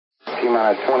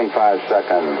T-minus 25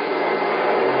 seconds.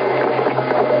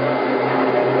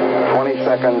 20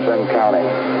 seconds and counting.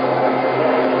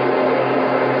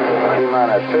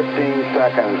 T-minus 15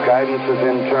 seconds. Guidance is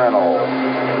internal.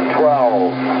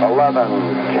 12,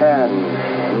 11,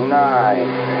 10, 9.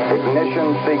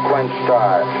 Ignition sequence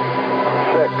start.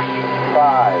 6,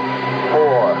 5,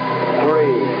 4,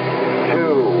 3,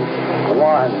 2,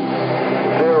 1,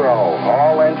 0.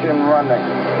 All engine running.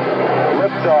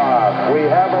 Liftoff. We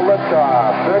have a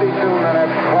liftoff. 32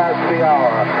 minutes past the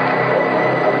hour.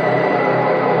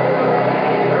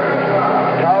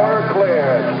 Tower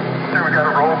cleared. Okay, we got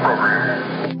a roll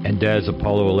program. And as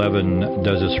Apollo 11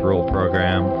 does its roll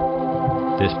program,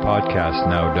 this podcast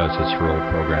now does its roll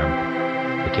program.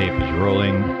 The tape is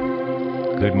rolling.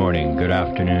 Good morning, good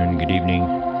afternoon, good evening,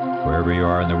 wherever you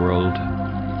are in the world.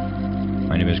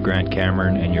 My name is Grant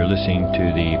Cameron, and you're listening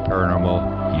to the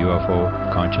Paranormal UFO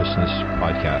Consciousness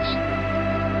Podcast.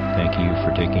 Thank you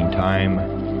for taking time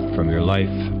from your life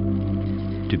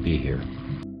to be here.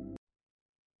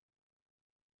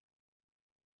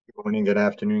 Good morning, good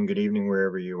afternoon, good evening,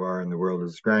 wherever you are in the world.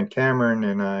 This is Grant Cameron,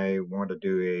 and I want to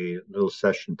do a little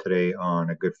session today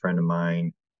on a good friend of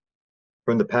mine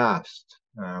from the past.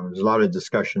 There's a lot of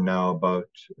discussion now about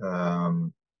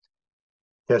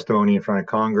testimony in front of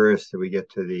Congress that we get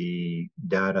to the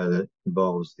data that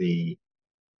involves the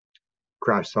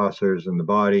crash saucers and the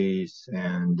bodies,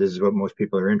 and this is what most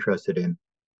people are interested in.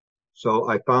 So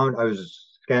I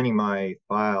was scanning my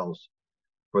files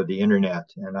for the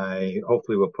internet, and I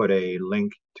hopefully will put a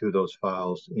link to those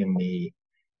files in the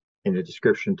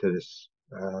description to this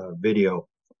video.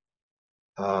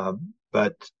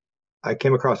 But I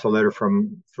came across a letter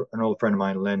from an old friend of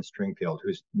mine, LEN STRINGFIELD,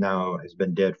 who's now has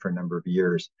been dead for a number of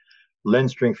years. LEN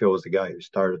STRINGFIELD was the guy who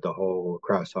started the whole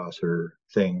crash saucer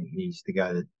thing. He's the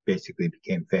guy that basically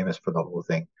became famous for the whole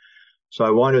thing. So I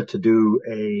wanted to do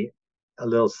a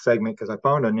little segment because I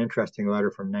found an interesting letter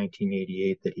from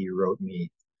 1988 that he wrote me,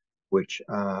 which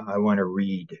I want to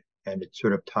read, and it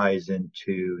sort of ties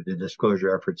into the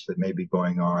disclosure efforts that may be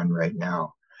going on right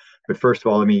now. But first of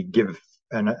all, let me give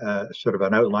sort of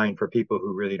an outline for people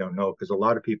who really don't know, because a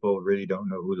lot of people really don't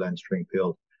know who LEN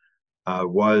STRINGFIELD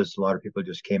was. A lot of people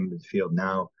just came into the field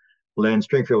now. LEN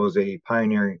STRINGFIELD was a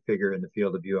pioneering figure in the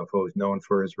field of UFOs, known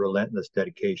for his relentless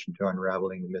dedication to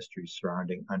unraveling the mysteries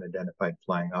surrounding unidentified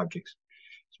flying objects.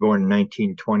 He was born in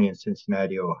 1920 in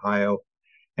Cincinnati, Ohio,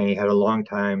 and he had a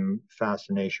long-time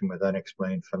fascination with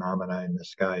unexplained phenomena in the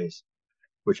skies,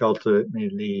 which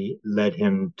ultimately led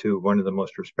him to one of the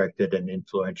most respected and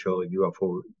influential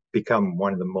become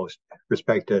one of the most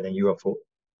respected and UFO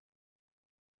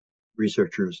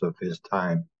researchers of his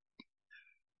time.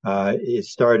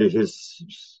 His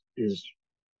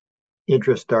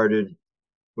interest started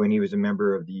when he was a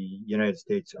member of the United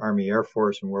States Army Air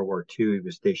Force in World War II. He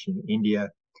was stationed in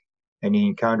India, and he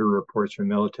encountered reports from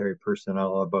military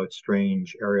personnel about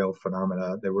strange aerial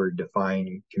phenomena that were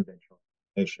defying conventional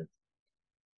information.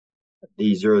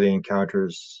 These early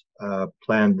encounters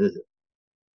planted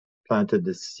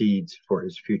the seeds for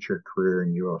his future career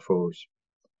in UFOs.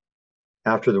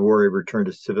 After the war, he returned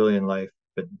to civilian life,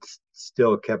 but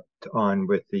still kept on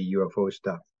with the UFO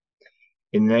stuff.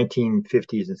 In the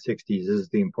 1950s and 60s, this is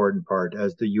the important part,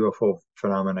 as the UFO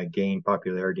phenomena gained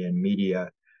popularity and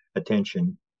media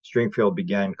attention, Stringfield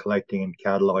began collecting and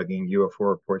cataloging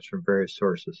UFO reports from various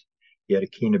sources. He had a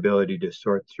keen ability to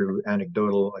sort through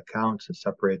anecdotal accounts and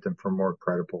separate them from more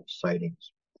credible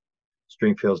sightings.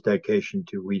 Stringfield's dedication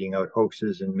to weeding out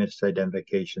hoaxes and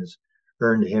misidentifications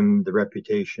earned him the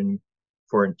reputation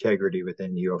for integrity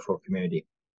within the UFO community.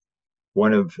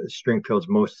 One of Stringfield's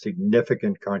most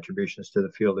significant contributions to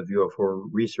the field of UFO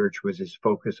research was his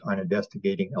focus on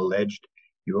investigating alleged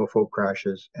UFO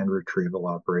crashes and retrieval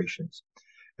operations.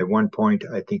 At one point,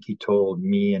 I think he told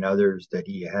me and others that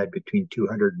he had between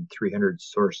 200 and 300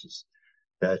 sources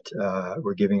that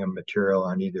were giving him material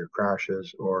on either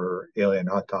crashes or alien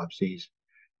autopsies,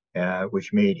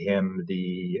 which made him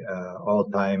the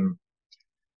all-time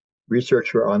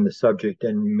researcher on the subject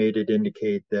and made it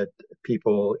indicate that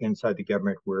people inside the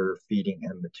government were feeding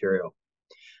him material.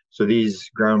 So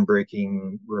these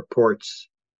groundbreaking reports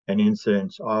and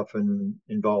incidents often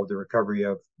involved the recovery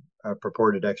of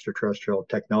purported extraterrestrial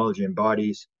technology and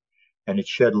bodies, and it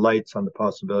shed lights on the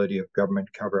possibility of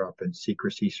government cover-up and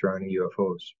secrecy surrounding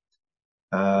UFOs.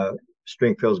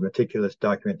 Stringfield's meticulous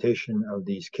documentation of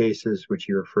these cases, which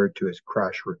he referred to as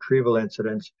crash retrieval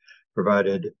incidents,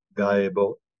 provided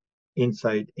valuable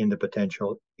insight into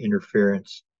potential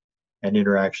interference and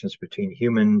interactions between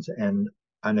humans and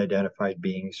unidentified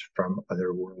beings from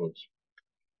other worlds.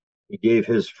 He gave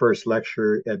his first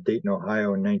lecture at Dayton,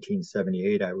 Ohio in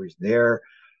 1978. I was there.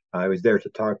 I was there to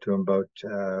talk to him about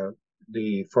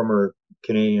the former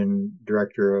Canadian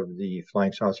director of the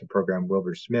Flying Saucer program,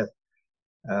 Wilbur Smith,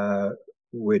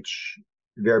 which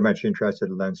very much interested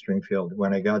Len Stringfield.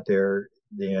 When I got there,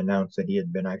 they announced that he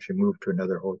had been actually moved to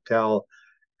another hotel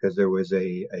because there was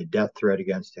a death threat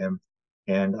against him.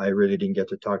 And I really didn't get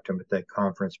to talk to him at that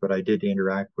conference, but I did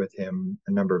interact with him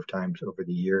a number of times over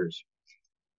the years.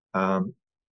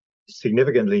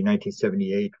 Significantly,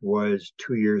 1978 was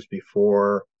 2 years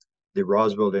before the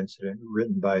Roswell incident,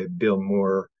 written by Bill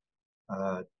Moore,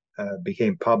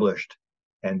 became published.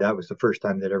 And that was the first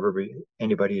time that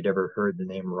anybody had ever heard the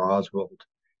name Roswell.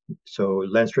 So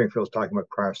Len Stringfield was talking about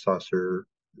crash saucer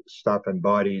stuff and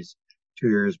bodies 2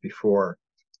 years before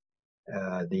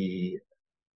the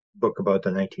book about the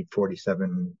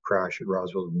 1947 crash at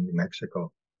Roswell, New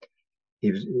Mexico.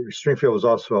 Stringfield was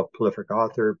also a prolific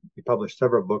author. He published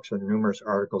several books and numerous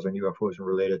articles on UFOs and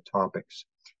related topics.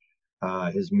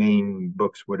 His main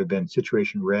books would have been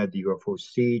Situation Red, the UFO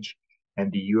Siege,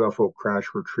 and the UFO Crash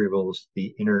Retrievals,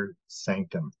 the Inner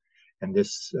Sanctum. And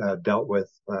this dealt with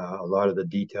a lot of the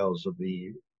details of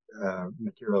the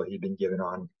material he'd been given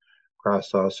on crash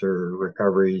saucer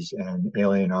recoveries and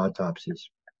alien autopsies.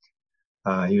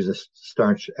 He was a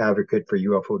staunch advocate for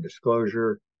UFO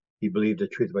disclosure. He believed the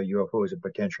truth about UFOs and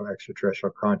potential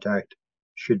extraterrestrial contact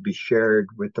should be shared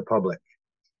with the public.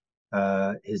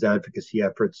 His advocacy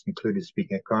efforts included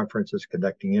speaking at conferences,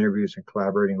 conducting interviews, and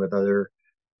collaborating with other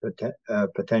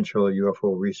potential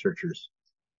UFO researchers.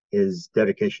 His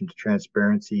dedication to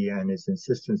transparency and his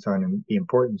insistence on the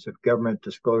importance of government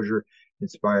disclosure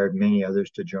inspired many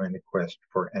others to join the quest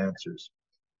for answers.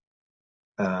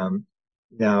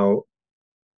 Now,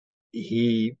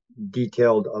 he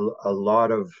detailed a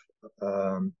lot of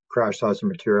crash saucer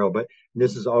material, but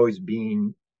this has always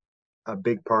been a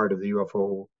big part of the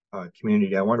UFO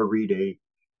community. I want to read a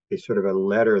sort of a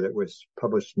letter that was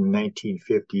published in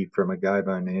 1950 from a guy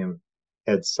by the name of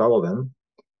Ed Sullivan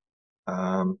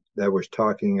that was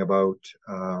talking about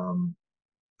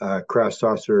crash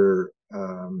saucer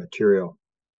material.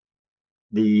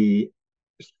 The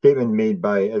statement made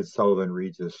by Ed Sullivan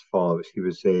reads as follows. He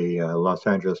was a Los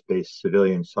Angeles-based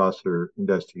civilian saucer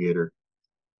investigator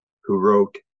who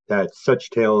wrote that such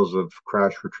tales of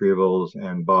crash retrievals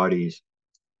and bodies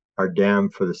are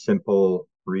damned for the simple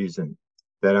reason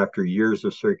that after years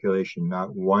of circulation,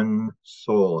 not one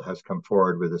soul has come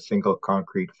forward with a single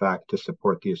concrete fact to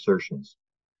support the assertions.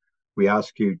 We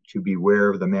ask you to beware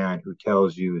of the man who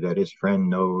tells you that his friend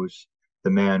knows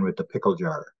the man with the pickle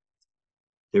jar.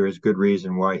 There is good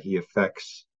reason why he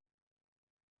affects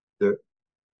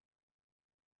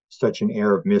such an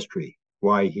air of mystery,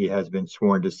 why he has been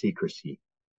sworn to secrecy,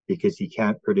 because he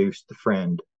can't produce the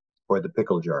friend or the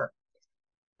pickle jar.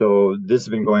 So this has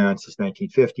been going on since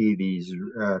 1950, these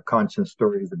constant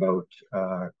stories about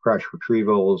crash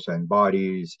retrievals and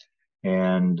bodies,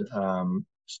 and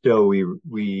still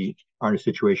we are in a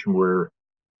situation where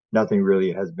nothing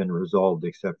really has been resolved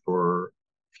except for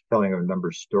telling of a number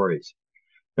of stories.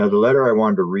 Now, the letter I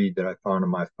wanted to read that I found in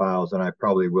my files, and I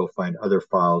probably will find other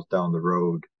files down the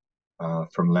road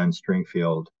from Len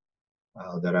Stringfield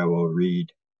that I will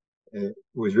read. It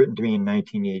was written to me in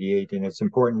 1988, and it's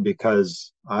important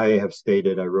because I have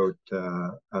stated, I wrote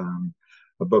a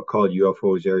book called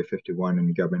UFOs, Area 51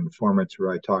 and Government Informants,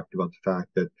 where I talked about the fact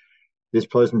that this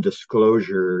pleasant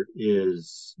disclosure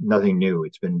is nothing new.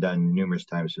 It's been done numerous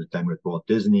times. It was done with Walt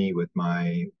Disney, with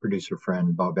my producer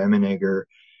friend Bob Emenegger.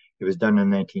 It was done in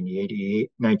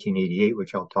 1988,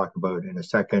 which I'll talk about in a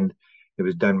second. It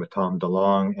was done with Tom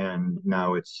DeLonge, and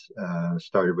now it's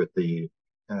started with the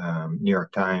New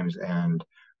York Times, and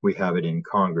we have it in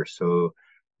Congress. So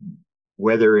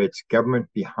whether it's government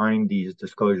behind these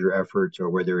disclosure efforts or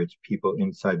whether it's people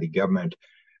inside the government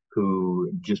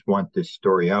who just want this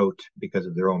story out because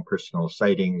of their own personal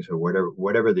sightings or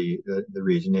whatever the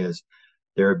reason is,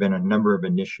 there have been a number of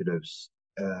initiatives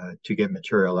to get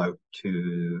material out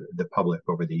to the public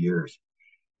over the years.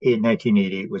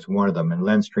 1988 was one of them, and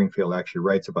Len Stringfield actually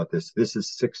writes about this. This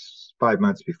is 5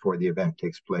 months before the event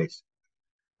takes place.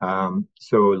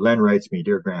 So Len writes me,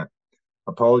 Dear Grant,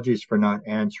 apologies for not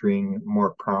answering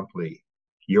more promptly.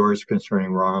 Yours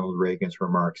concerning Ronald Reagan's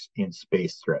remarks in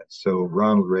space threats. So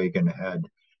Ronald Reagan had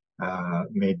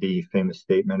made the famous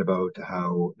statement about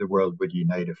how the world would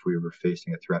unite if we were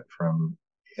facing a threat from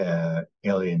an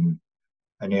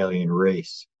alien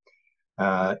race.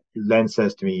 Len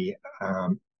says to me,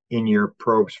 in your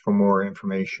probes for more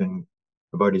information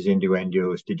about his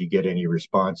innuendos, did you get any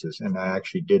responses? And I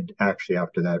actually did,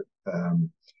 after that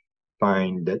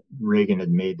find that Reagan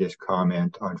had made this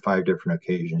comment on 5 different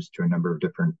occasions to a number of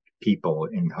different people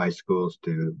in high schools,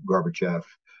 to Gorbachev,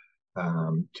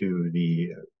 to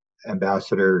the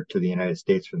ambassador to the United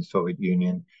States from the Soviet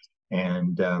Union.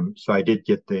 And so I did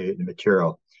get the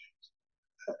material,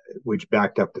 which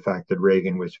backed up the fact that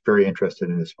Reagan was very interested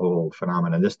in this whole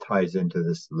phenomenon. This ties into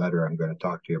this letter I'm going to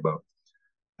talk to you about.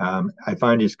 I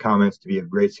find these comments to be of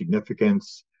great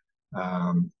significance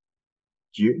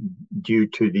due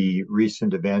to the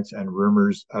recent events and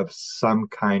rumors of some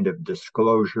kind of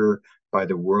disclosure by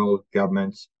the world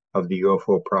governments of the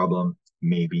UFO problem,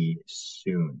 maybe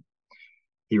soon.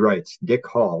 He writes, Dick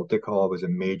Hall was a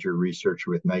major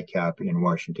researcher with NICAP in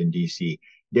Washington, D.C.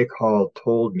 Dick Hall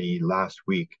told me last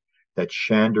week that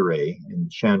Chandray,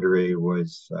 and Chandray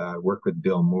was worked with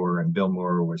Bill Moore, and Bill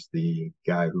Moore was the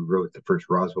guy who wrote the first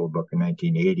Roswell book in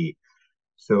 1980.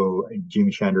 So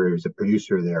Jimmy Chandray was a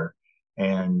producer there.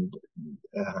 And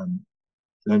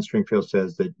Len Stringfield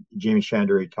says that Jimmy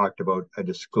Chandray talked about a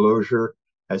disclosure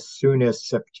as soon as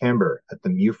September at the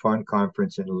MUFON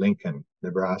conference in Lincoln,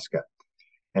 Nebraska,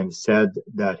 and said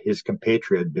that his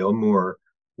compatriot, Bill Moore,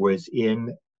 was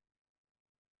in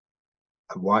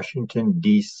Washington,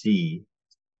 D.C.,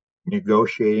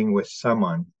 negotiating with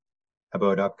someone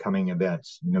about upcoming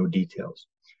events. No details.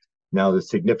 Now, the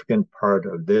significant part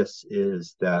of this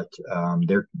is that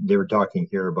they were talking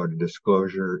here about a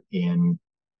disclosure in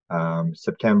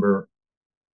September,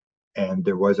 and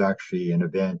there was actually an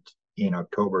event in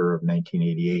October of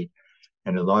 1988.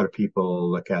 And a lot of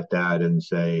people look at that and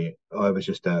say, oh, it was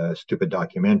just a stupid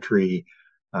documentary.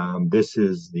 This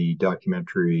is the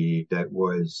documentary that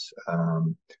was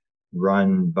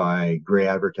run by Gray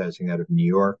Advertising out of New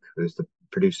York. It was the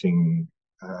producing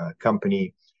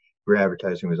company. Gray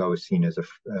Advertising was always seen as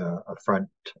a front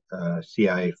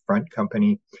CIA front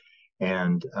company.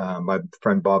 And my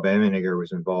friend Bob Emenegger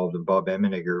was involved, and Bob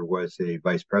Emenegger was a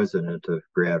vice president of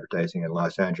Gray Advertising in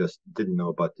Los Angeles. Didn't know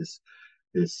about this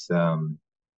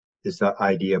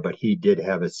idea, but he did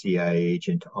have a CIA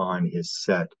agent on his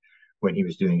set when he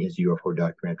was doing his UFO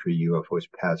documentary, UFOs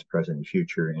Past, Present, and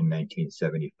Future in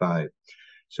 1975.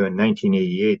 So in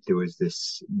 1988, there was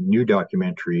this new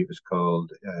documentary. It was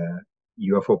called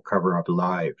UFO Cover-Up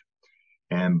Live.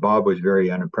 And Bob was very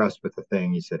unimpressed with the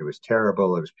thing. He said it was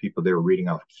terrible. It was people, they were reading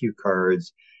off cue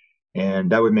cards.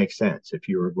 And that would make sense. If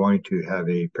you were going to have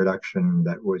a production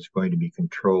that was going to be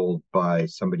controlled by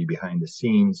somebody behind the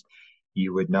scenes,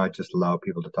 you would not just allow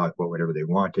people to talk about whatever they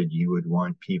wanted. You would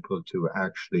want people to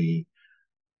actually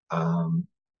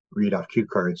read off cue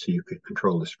cards so you could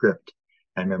control the script.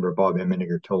 I remember Bob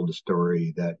Emenegger told the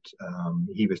story that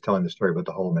he was telling the story about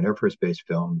the Holloman Air Force Base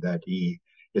film that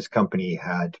his company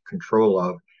had control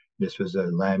of. This was a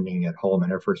landing at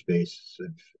Holloman Air Force Base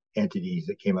of entities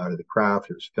that came out of the craft.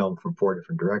 It was filmed from 4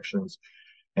 different directions,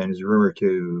 and is rumored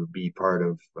to be part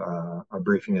of a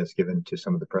briefing that's given to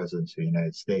some of the presidents of the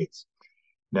United States.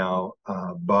 Now,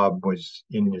 Bob was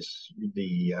in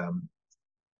the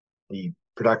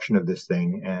production of this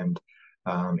thing, and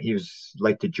he was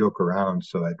like to joke around.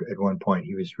 So at one point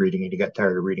he was reading, and he got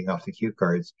tired of reading off the cue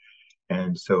cards,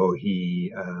 and so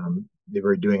they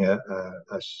were doing a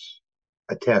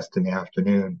test in the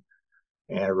afternoon,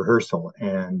 a rehearsal,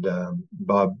 and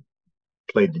Bob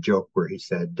played the joke where he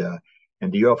said,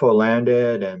 and the UFO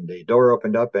landed, and the door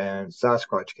opened up, and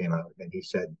Sasquatch came out, and he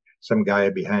said, some guy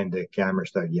behind the camera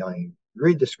started yelling,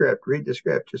 read the script,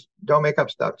 just don't make up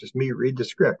stuff, just read the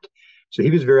script. So he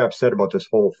was very upset about this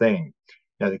whole thing.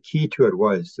 Now, the key to it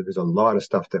was there was a lot of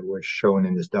stuff that was shown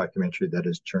in this documentary that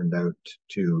has turned out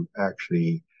to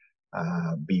actually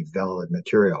be valid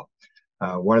material.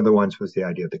 One of the ones was the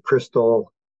idea of the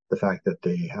crystal, the fact that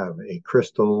they have a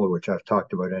crystal, which I've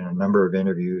talked about in a number of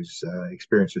interviews,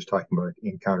 experiencers talking about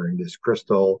encountering this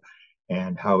crystal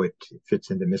and how it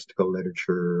fits into mystical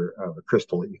literature of a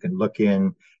crystal that you can look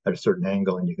in at a certain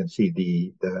angle and you can see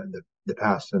the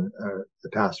past and the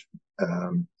past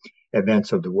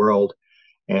events of the world.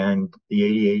 And the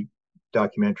 88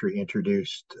 documentary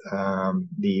introduced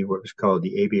what was called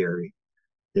the aviary.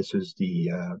 This was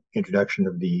the introduction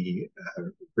of the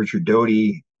Richard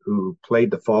Doty, who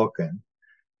played the Falcon,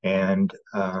 and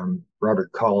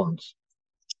Robert Collins.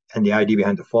 And the idea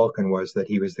behind the Falcon was that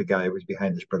he was the guy who was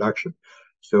behind this production.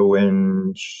 So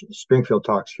when Stringfield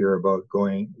talks here about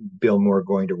Bill Moore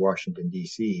going to Washington,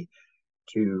 D.C.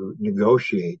 to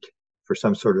negotiate for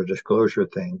some sort of disclosure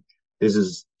thing, this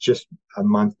is just a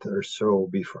month or so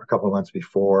before, a couple of months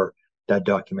before that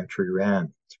documentary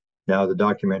ran. Now, the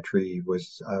documentary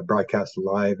was broadcast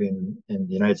live in the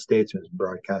United States. It was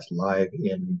broadcast live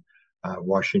in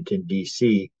Washington,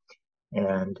 D.C.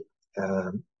 And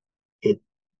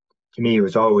to me, it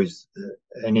was always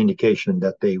an indication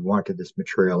that they wanted this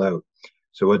material out.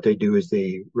 So what they do is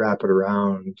they wrap it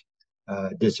around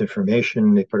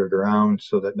disinformation. They put it around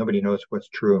so that nobody knows what's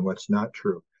true and what's not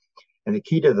true. And the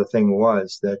key to the thing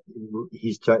was that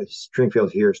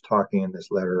Stringfield here is talking in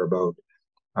this letter about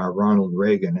Ronald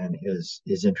Reagan and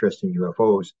his interest in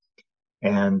UFOs.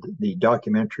 And the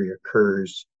documentary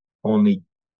occurs only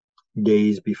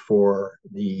days before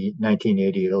the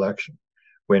 1980 election,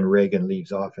 when Reagan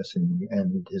leaves office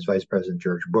and his vice president,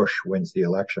 George Bush, wins the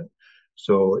election.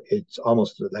 So it's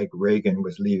almost like Reagan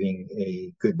was leaving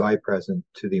a goodbye present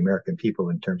to the American people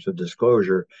in terms of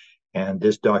disclosure. And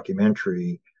this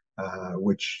documentary,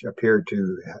 which appeared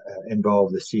to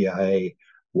involve the CIA,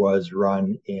 was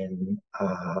run in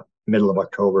middle of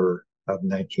October of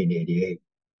 1988.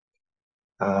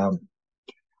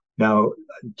 Now,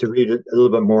 to read a little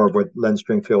bit more of what Len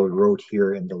Stringfield wrote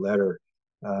here in the letter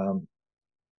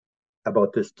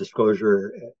about this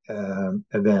disclosure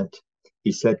event,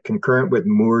 he said, concurrent with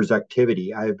Moore's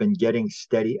activity, I have been getting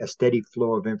a steady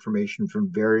flow of information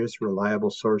from various reliable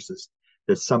sources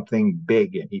that something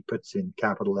big, and he puts in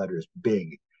capital letters,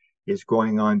 big, is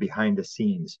going on behind the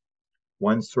scenes.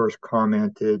 One source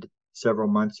commented several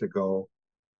months ago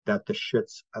that the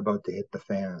shit's about to hit the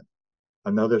fan.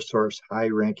 Another source,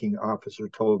 high-ranking officer,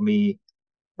 told me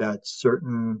that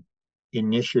certain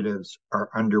initiatives are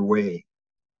underway,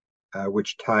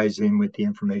 which ties in with the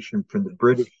information from the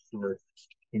British source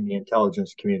in the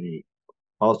intelligence community.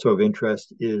 Also of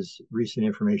interest is recent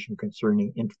information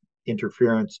concerning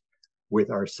interference with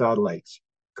our satellites,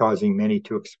 causing many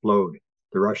to explode.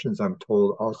 The Russians, I'm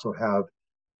told, also have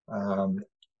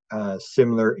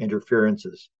similar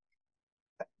interferences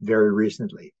very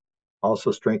recently.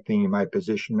 Also strengthening my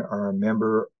position are a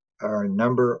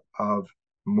number of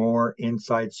more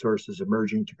inside sources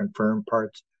emerging to confirm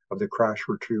parts of the crash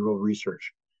retrieval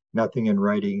research. Nothing in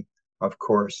writing, of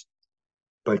course,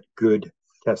 but good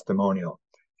testimonial.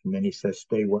 And then he says,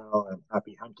 stay well and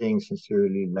happy hunting.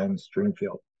 Sincerely, Len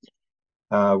Stringfield.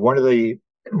 One of the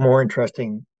more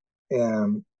interesting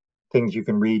things you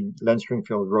can read, Len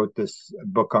Stringfield wrote this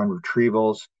book on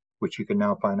retrievals, which you can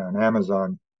now find on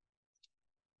Amazon.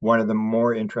 One of the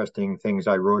more interesting things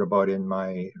I wrote about in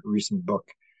my recent book,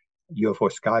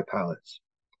 UFO Sky Pilots,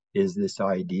 is this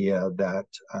idea that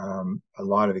a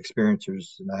lot of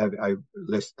experiencers, and I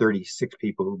list 36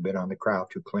 people who've been on the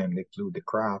craft who claim they flew the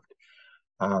craft.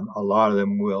 A lot of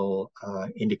them will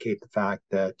indicate the fact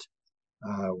that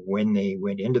when they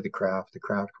went into the craft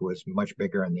was much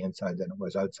bigger on the inside than it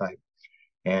was outside.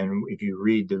 And if you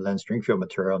read the Len Stringfield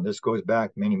material, and this goes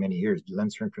back many, many years, Len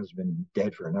Stringfield's been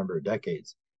dead for a number of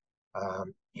decades.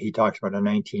 He talks about a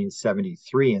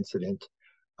 1973 incident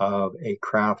of a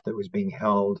craft that was being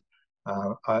held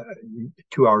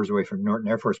 2 hours away from Norton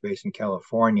Air Force Base in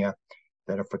California,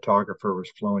 that a photographer was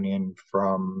flown in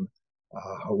from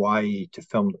Hawaii to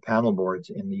film the panel boards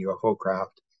in the UFO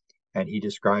craft. And he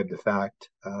described the fact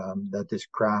that this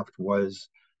craft was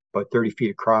about 30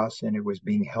 feet across, and it was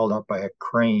being held up by a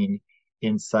crane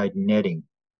inside netting.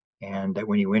 And that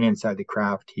when he went inside the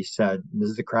craft, he said, this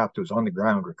is the craft that was on the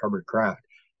ground, recovered craft,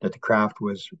 that the craft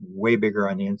was way bigger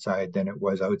on the inside than it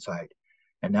was outside.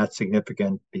 And that's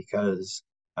significant because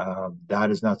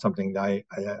that is not something that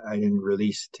I didn't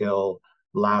release till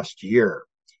last year.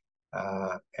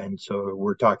 And so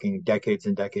we're talking decades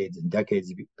and decades and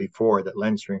decades before that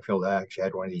Len Stringfield actually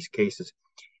had one of these cases.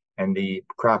 And the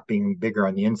craft being bigger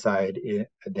on the inside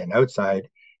than outside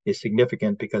is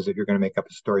significant, because if you're going to make up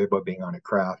a story about being on a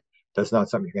craft, that's not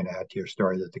something you're going to add to your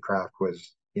story that the craft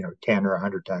was, 10 or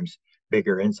 100 times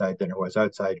bigger inside than it was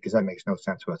outside, because that makes no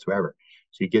sense whatsoever.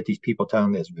 So you get these people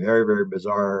telling this very, very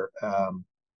bizarre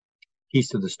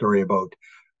piece of the story about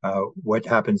what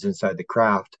happens inside the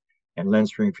craft. And Len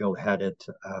Stringfield had it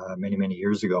many, many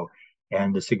years ago.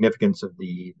 And the significance of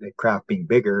the craft being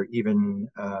bigger, even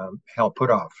Hal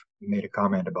Puthoff made a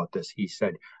comment about this. He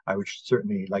said, I would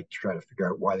certainly like to try to figure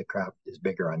out why the craft is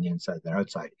bigger on the inside than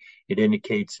outside. It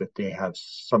indicates that they have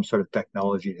some sort of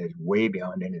technology that is way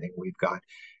beyond anything we've got,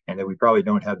 and that we probably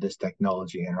don't have this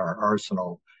technology in our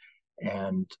arsenal.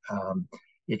 And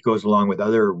it goes along with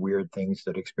other weird things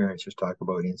that experiencers talk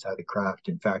about inside the craft.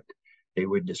 In fact, they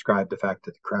would describe the fact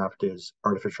that the craft is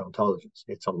artificial intelligence.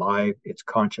 It's alive, it's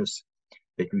conscious,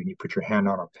 that when you put your hand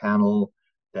on a panel,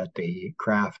 that the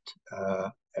craft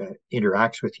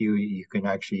interacts with you. You can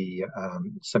actually,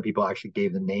 some people actually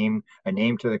gave a name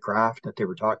to the craft that they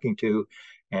were talking to,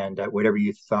 and that whatever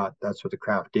you thought, that's what the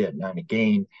craft did. Now, and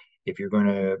again, if you're going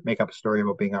to make up a story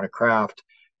about being on a craft,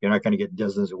 You're not going to get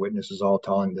dozens of witnesses all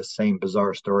telling the same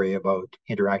bizarre story about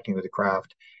interacting with the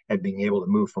craft and being able to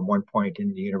move from one point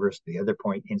in the universe to the other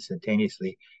point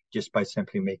instantaneously just by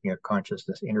simply making a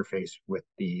consciousness interface with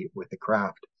the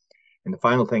craft. And the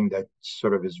final thing that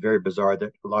sort of is very bizarre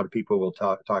that a lot of people will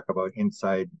talk about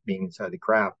being inside the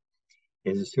craft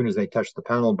is as soon as they touch the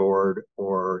panel board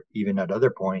or even at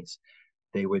other points,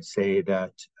 they would say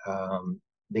that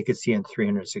they could see in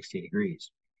 360 degrees.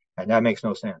 And that makes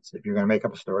no sense. If you're going to make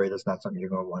up a story, that's not something you're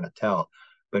going to want to tell.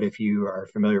 But if you are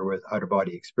familiar with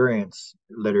out-of-body experience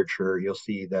literature, you'll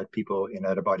see that people in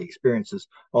out-of-body experiences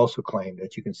also claim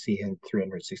that you can see in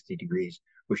 360 degrees,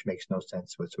 which makes no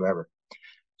sense whatsoever.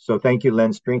 So thank you,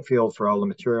 Len Stringfield, for all the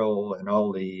material and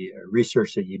all the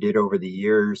research that you did over the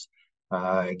years.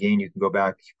 Again, you can go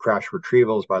back to Crash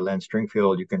Retrievals by Len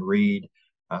Stringfield. You can read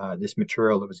this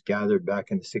material that was gathered back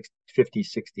in the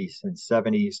 50s, 60s, and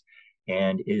 70s,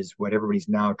 and is what everybody's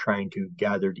now trying to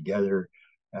gather together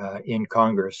in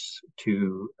Congress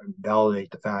to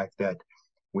validate the fact that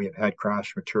we have had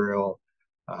crash material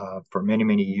for many,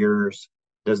 many years.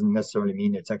 Doesn't necessarily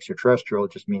mean it's extraterrestrial.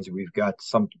 It just means we've got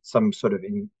some sort of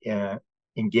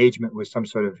engagement with some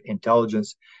sort of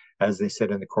intelligence, as they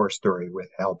said in the core story with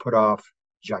Hal Puthoff,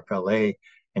 Jacques Vallée,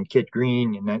 and Kit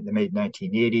Green in the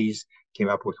mid-1980s came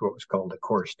up with what was called a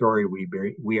core story.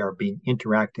 We are being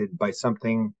interacted by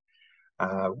something.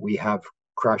 We have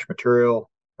crash material,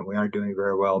 and we aren't doing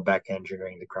very well back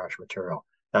engineering the crash material.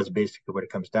 That's basically what it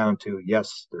comes down to.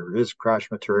 Yes, there is crash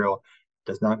material.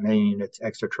 Does not mean it's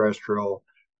extraterrestrial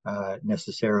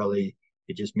necessarily.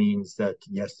 It just means that,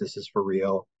 yes, this is for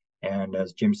real. And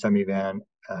as Jim Semivan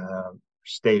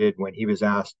stated when he was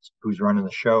asked who's running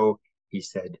the show, he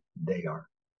said they are.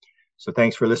 So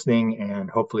thanks for listening, and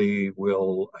hopefully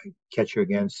we'll catch you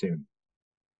again soon.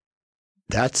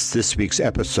 That's this week's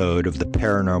episode of the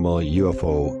Paranormal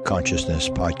UFO Consciousness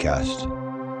Podcast.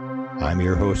 I'm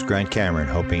your host, Grant Cameron,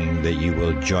 hoping that you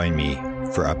will join me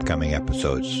for upcoming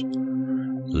episodes.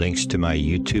 Links to my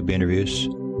YouTube interviews,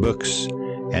 books,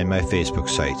 and my Facebook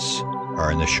sites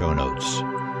are in the show notes.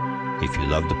 If you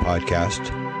love the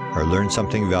podcast or learned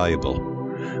something valuable,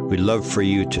 we'd love for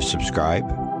you to subscribe,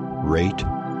 rate,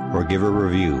 or give a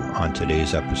review on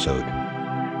today's episode.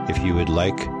 If you would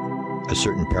like a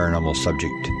certain paranormal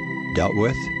subject dealt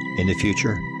with in the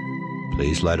future,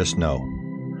 please let us know.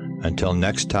 Until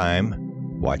next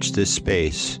time, watch this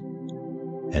space,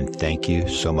 and thank you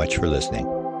so much for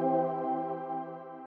listening.